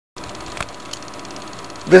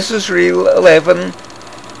This is reel 11.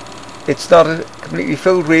 It's not a completely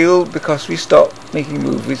filled reel because we stopped making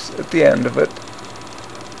movies at the end of it.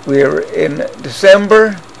 We're in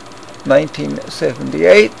December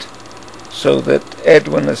 1978, so that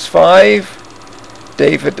Edwin is 5,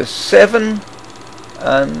 David is 7,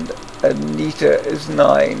 and Anita is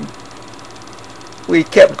 9. We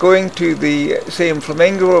kept going to the same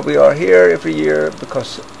flamingo where we are here every year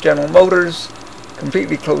because General Motors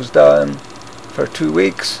completely closed down for 2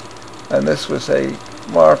 weeks, and this was a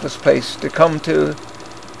marvelous place to come to.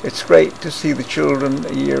 It's great to see the children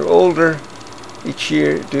a year older each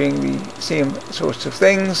year doing the same sorts of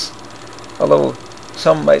things, although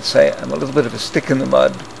some might say I'm a little bit of a stick in the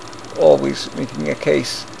mud, always making a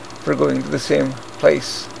case for going to the same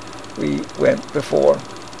place we went before.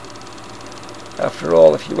 After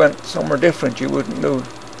all, if you went somewhere different, you wouldn't know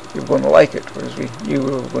you were going to like it, whereas we knew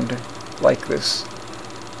we were going to like this.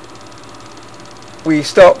 We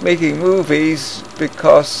stopped making movies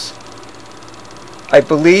because I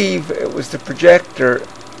believe it was the projector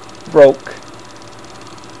broke.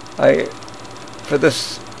 For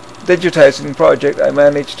this digitizing project, I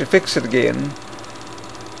managed to fix it again,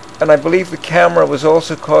 and I believe the camera was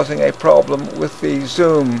also causing a problem with the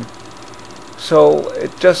zoom. So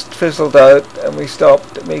it just fizzled out and we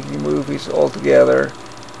stopped making movies altogether.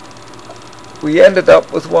 We ended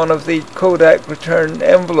up with one of the Kodak return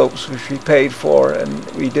envelopes which we paid for and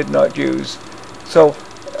we did not use. So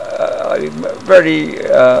I'm very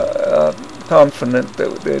confident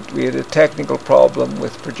that we had a technical problem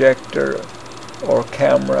with projector or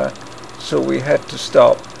camera, so we had to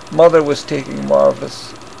stop. Mother was taking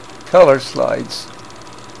marvelous color slides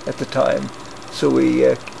at the time, so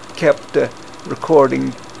we kept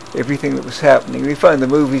recording everything that was happening. We found the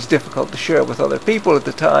movies difficult to share with other people at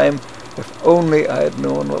the time. If only I had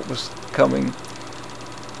known what was coming.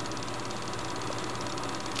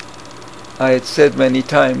 I had said many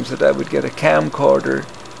times that I would get a camcorder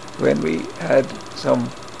when we had some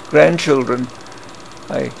grandchildren.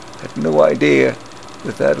 I had no idea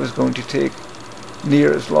that that was going to take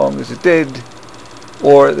near as long as it did,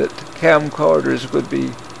 or that camcorders would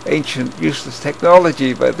be ancient, useless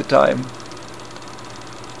technology by the time.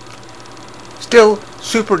 Still,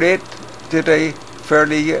 Super-8 did a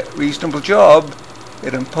fairly reasonable job.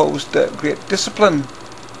 It imposed great discipline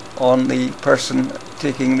on the person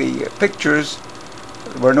taking the pictures.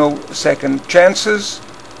 There were no second chances,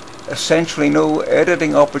 essentially no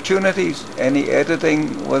editing opportunities. Any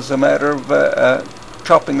editing was a matter of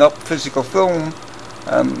chopping up physical film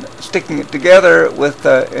and sticking it together with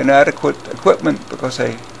inadequate equipment, because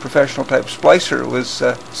a professional type splicer was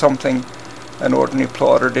something an ordinary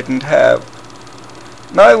plotter didn't have.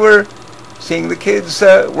 Now we're seeing the kids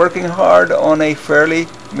working hard on a fairly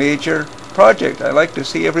major project. I like to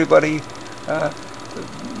see everybody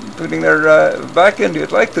putting their back into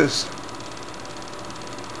it like this.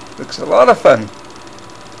 Looks a lot of fun.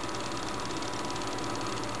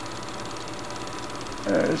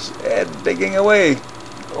 There's Ed digging away.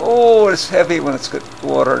 Oh, it's heavy when it's got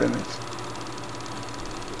water in it.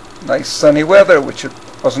 Nice sunny weather, which it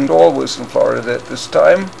wasn't always in Florida at this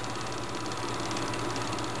time.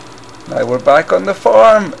 Now we're back on the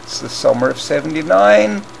farm. It's the summer of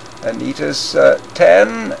 '79. Anita's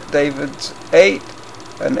 10, David's 8,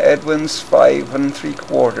 and Edwin's 5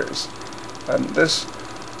 3/4. And this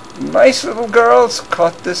nice little girl's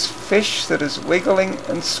caught this fish that is wiggling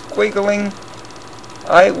and squiggling.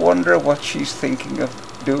 I wonder what she's thinking of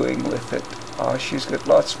doing with it. Ah, she's got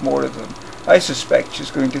lots more of them. I suspect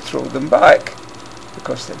she's going to throw them back,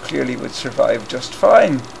 because they clearly would survive just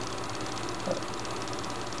fine.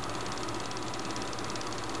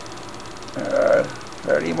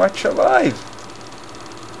 Very much alive.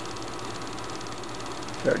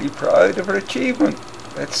 Very proud of her achievement.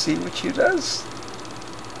 Let's see what she does.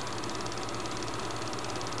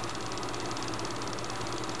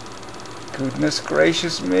 Goodness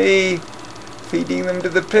gracious me, feeding them to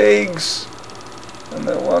the pigs, and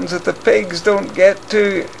the ones that the pigs don't get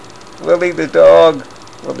to, Willie the dog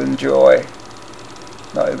will enjoy.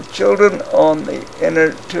 Now the children on the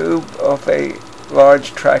inner tube of a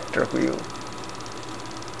large tractor wheel.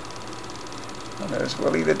 And there's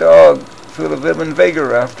Willie the dog, full of vim and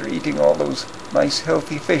vigour after eating all those nice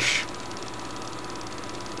healthy fish.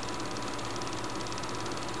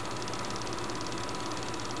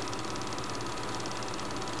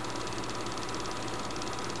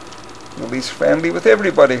 Willie's friendly with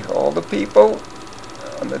everybody, all the people,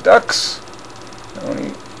 and the ducks.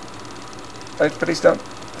 Only but he's not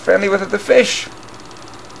friendly with the fish.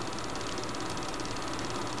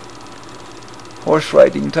 Horse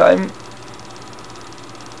riding time.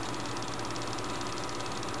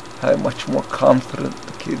 how much more confident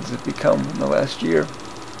the kids have become in the last year.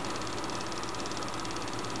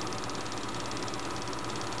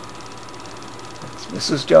 That's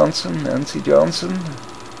Mrs. Johnson, Nancy Johnson,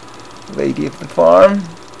 lady of the farm,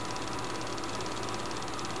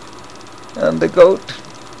 and the goat.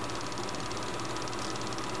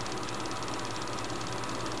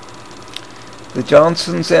 The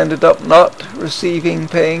Johnsons ended up not receiving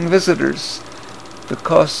paying visitors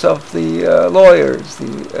because of the lawyers.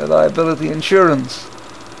 The liability insurance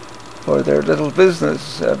for their little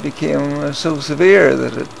business became so severe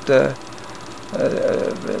that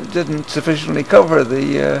it didn't sufficiently cover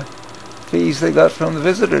the fees they got from the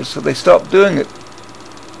visitors, so they stopped doing it.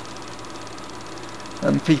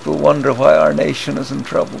 And people wonder why our nation is in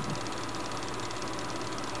trouble.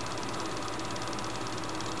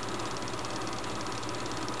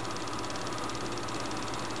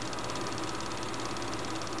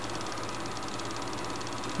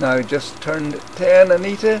 Now just turned 10,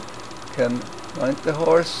 Anita can mount the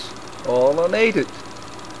horse all unaided.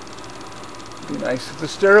 It'd be nice if the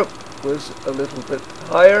stirrup was a little bit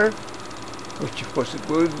higher, which of course it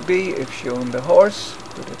would be if she owned a horse,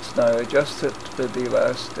 but it's now adjusted for the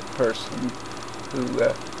last person who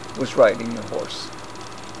was riding the horse.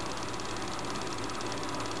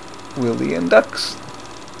 Willie and ducks.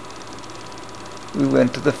 We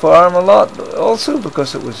went to the farm a lot also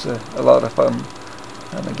because it was a lot of fun.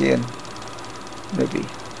 And again, maybe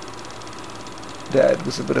Dad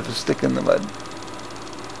was a bit of a stick in the mud.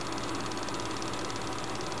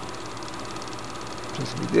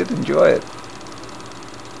 Because we did enjoy it.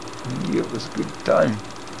 We knew it was a good time.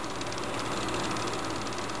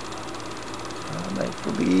 And I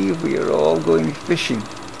believe we are all going fishing.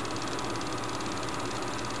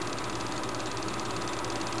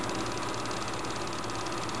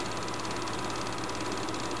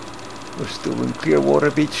 We're still in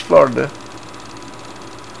Clearwater Beach, Florida.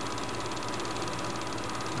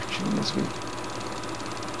 Watching as we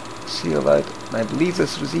sail out. And I believe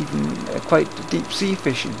this was even quite deep sea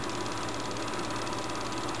fishing.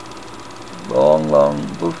 Long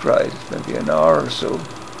boat ride, maybe an hour or so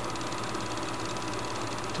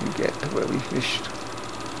to get to where we fished.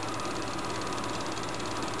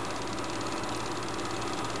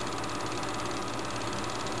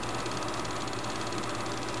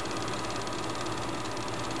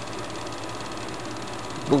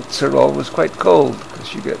 Boats are always quite cold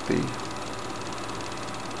because you get the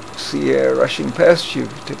sea air rushing past you,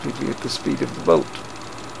 typically at the speed of the boat.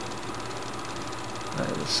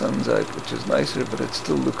 The sun's out, which is nicer, but it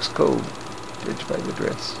still looks cold, judged by the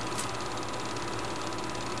dress.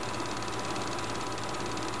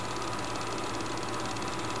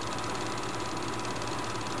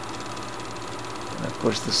 And of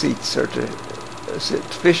course the seats are to sit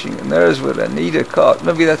fishing, and there's what Anita caught.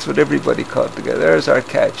 Maybe that's what everybody caught together. There's our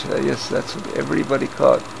catch. Yes, that's what everybody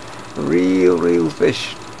caught. Real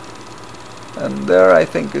fish. And there, I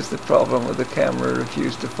think, is the problem with the camera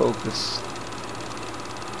refused to focus.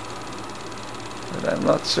 But I'm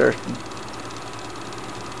not certain.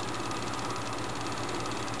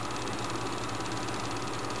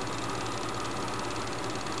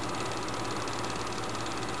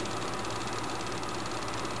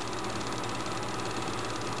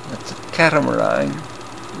 That's a catamaran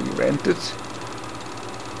we rented.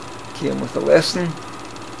 Came with a lesson.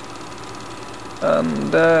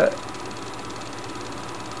 And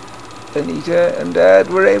Anita and Dad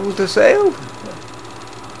were able to sail.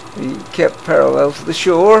 We kept parallel to the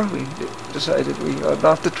shore. We decided we ought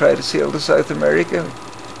not to try to sail to South America.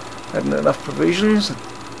 We hadn't enough provisions.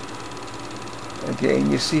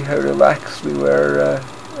 Again, you see how relaxed we were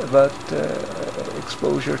about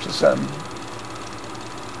exposure to sun.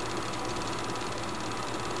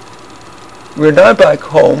 We're now back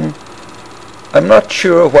home. I'm not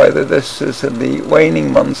sure whether this is in the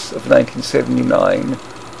waning months of 1979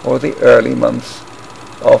 or the early months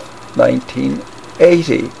of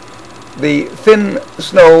 1980. The thin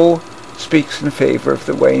snow speaks in favour of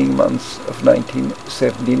the waning months of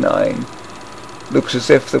 1979. Looks as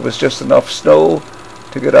if there was just enough snow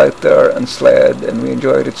to get out there and sled, and we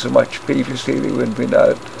enjoyed it so much previously we went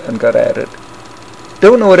out and got at it.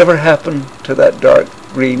 Don't know whatever happened to that dark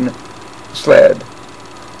green sled.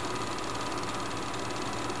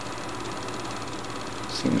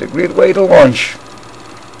 Seemed a great way to launch.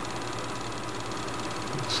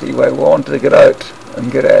 See why we wanted to get out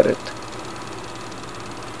and get at it.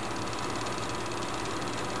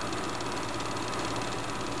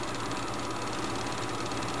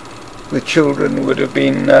 The children would have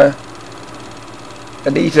been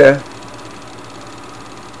Anita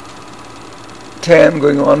 10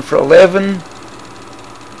 going on for 11,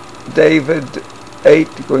 David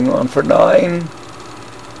 8 going on for 9,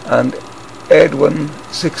 and Edwin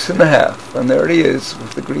 6.5, and there he is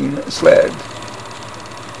with the green sled.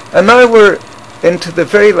 And now we're into the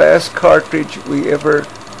very last cartridge we ever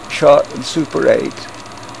shot in Super 8.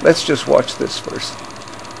 Let's just watch this first.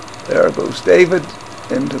 There goes David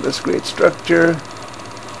into this great structure.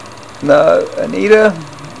 Now Anita,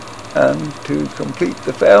 and to complete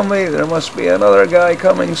the family there must be another guy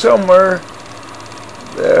coming somewhere.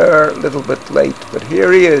 They're a little bit late, but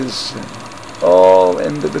here he is, all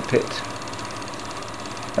into the pit.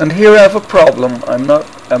 And here I have a problem. I'm not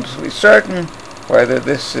absolutely certain whether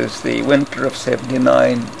this is the winter of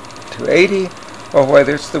 79 to 80 or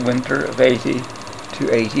whether it's the winter of 80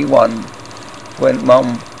 to 81. When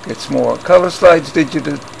Mum gets more colour slides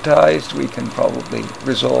digitized, we can probably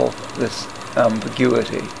resolve this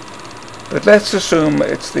ambiguity. But let's assume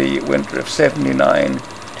it's the winter of 79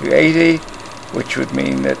 to 80, which would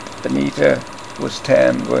mean that Anita was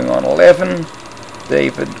 10 going on 11,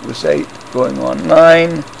 David was 8 going on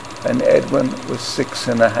 9, and Edwin was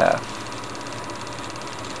 6.5.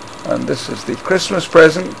 And this is the Christmas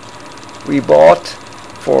present we bought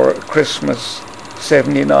for Christmas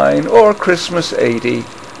 79 or Christmas 80.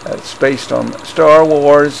 It's based on Star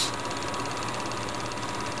Wars,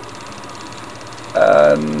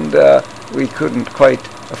 and we couldn't quite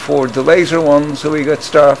afford the laser one, so we got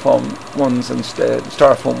Starfoam ones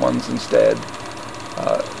instead.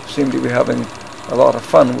 Seem to be having a lot of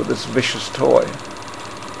fun with this vicious toy,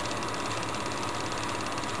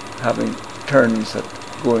 having turns at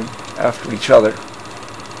going after each other.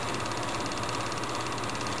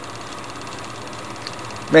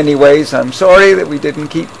 Many ways, I'm sorry that we didn't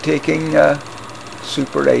keep taking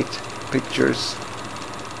Super 8 pictures,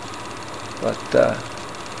 but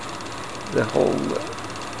the whole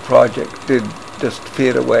project did just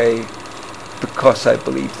fade away because I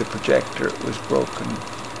believe the projector was broken.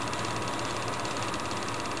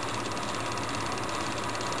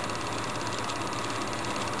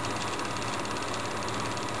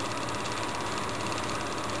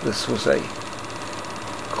 This was a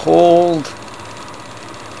cold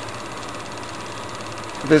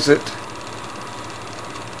visit.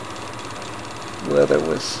 Weather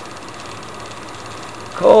was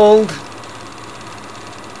cold,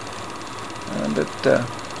 and it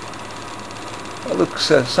looks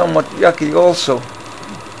somewhat yucky also.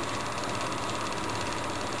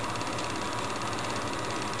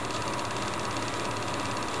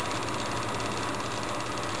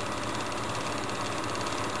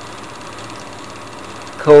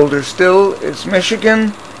 Colder still is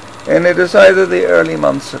Michigan, and it is either the early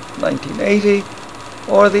months of 1980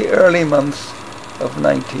 or the early months of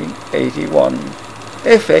 1981.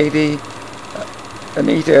 If 80,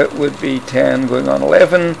 Anita would be 10 going on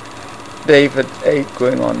 11, David 8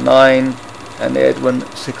 going on 9, and Edwin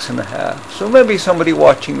 6.5. So maybe somebody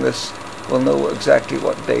watching this will know exactly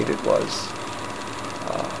what date it was.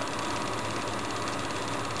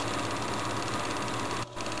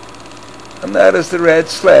 And that is the red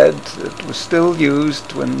sled that was still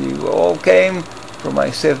used when you all came for my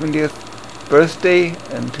 70th birthday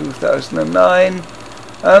in 2009,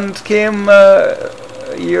 and came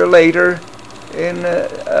a year later in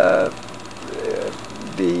the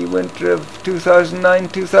winter of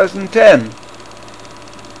 2009-2010.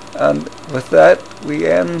 And with that we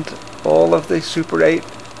end all of the Super 8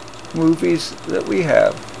 movies that we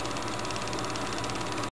have.